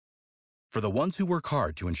For the ones who work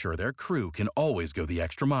hard to ensure their crew can always go the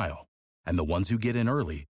extra mile, and the ones who get in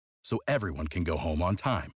early so everyone can go home on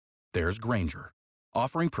time, there's Grainger,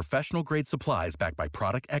 offering professional-grade supplies backed by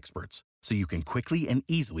product experts so you can quickly and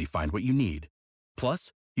easily find what you need.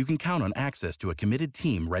 Plus, you can count on access to a committed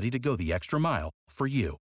team ready to go the extra mile for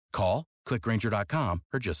you. Call, click Grainger.com,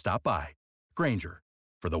 or just stop by. Grainger,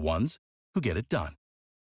 for the ones who get it done.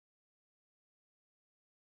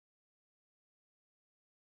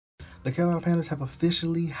 The Carolina Panthers have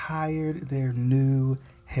officially hired their new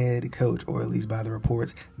head coach, or at least by the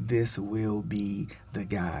reports, this will be the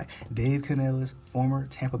guy. Dave Canales, former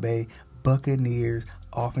Tampa Bay Buccaneers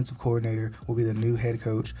offensive coordinator, will be the new head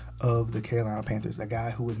coach of the Carolina Panthers. A guy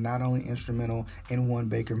who was not only instrumental in one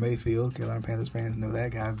Baker Mayfield, Carolina Panthers fans know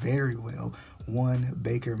that guy very well, one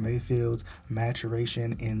Baker Mayfield's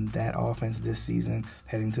maturation in that offense this season,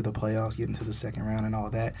 heading to the playoffs, getting to the second round and all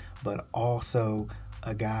that, but also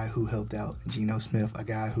a guy who helped out Geno Smith, a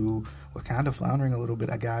guy who was kind of floundering a little bit,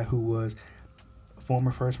 a guy who was a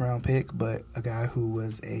former first-round pick, but a guy who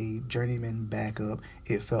was a journeyman backup,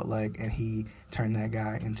 it felt like, and he turned that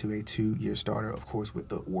guy into a 2-year starter, of course, with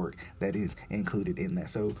the work that is included in that.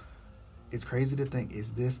 So it's crazy to think, is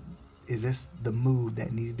this the move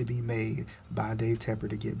that needed to be made by Dave Tepper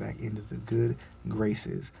to get back into the good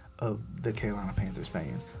graces of the Carolina Panthers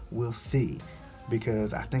fans? We'll see.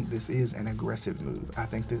 Because I think this is an aggressive move. I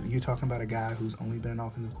think that you're talking about a guy who's only been an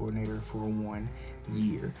offensive coordinator for 1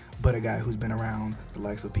 year, but a guy who's been around the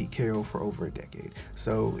likes of Pete Carroll for over a decade.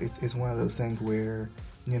 So it's one of those things where,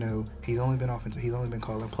 you know, he's only been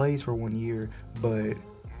calling plays for 1 year, but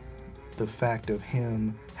the fact of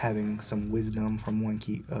him having some wisdom from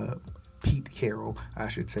Pete Carroll, I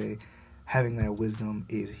should say, having that wisdom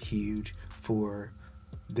is huge for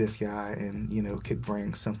this guy, and, you know, could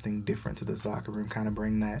bring something different to this locker room, kind of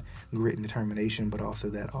bring that grit and determination, but also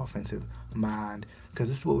that offensive mind, because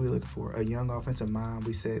this is what we're looking for, a young offensive mind.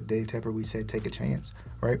 We said, Dave Tepper, we said take a chance,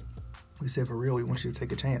 right? We said, for real, we want you to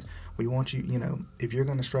take a chance. We want you, you know, if you're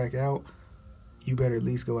going to strike out, you better at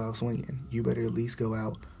least go out swinging. You better at least go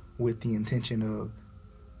out with the intention of,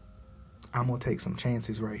 I'm going to take some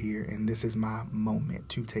chances right here, and this is my moment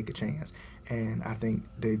to take a chance. And I think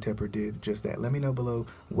Dave Tepper did just that. Let me know below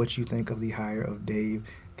what you think of the hire of Dave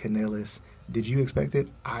Canales. Did you expect it?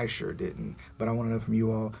 I sure didn't. But I want to know from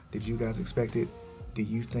you all, did you guys expect it? Do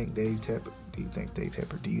you think Dave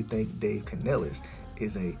Canales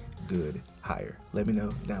is a good hire? Let me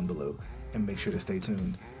know down below, and make sure to stay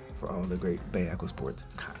tuned for all the great Bay Aqua Sports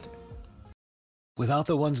content. Without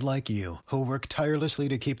the ones like you, who work tirelessly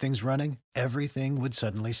to keep things running, everything would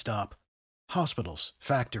suddenly stop. Hospitals,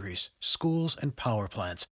 factories, schools, and power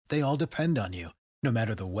plants, they all depend on you. No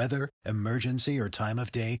matter the weather, emergency, or time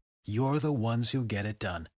of day, you're the ones who get it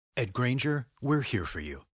done. At Grainger, we're here for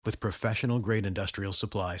you with professional-grade industrial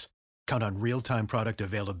supplies. Count on real-time product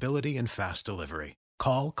availability and fast delivery.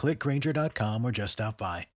 Call, click Grainger.com, or just stop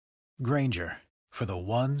by. Grainger, for the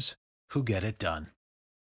ones who get it done.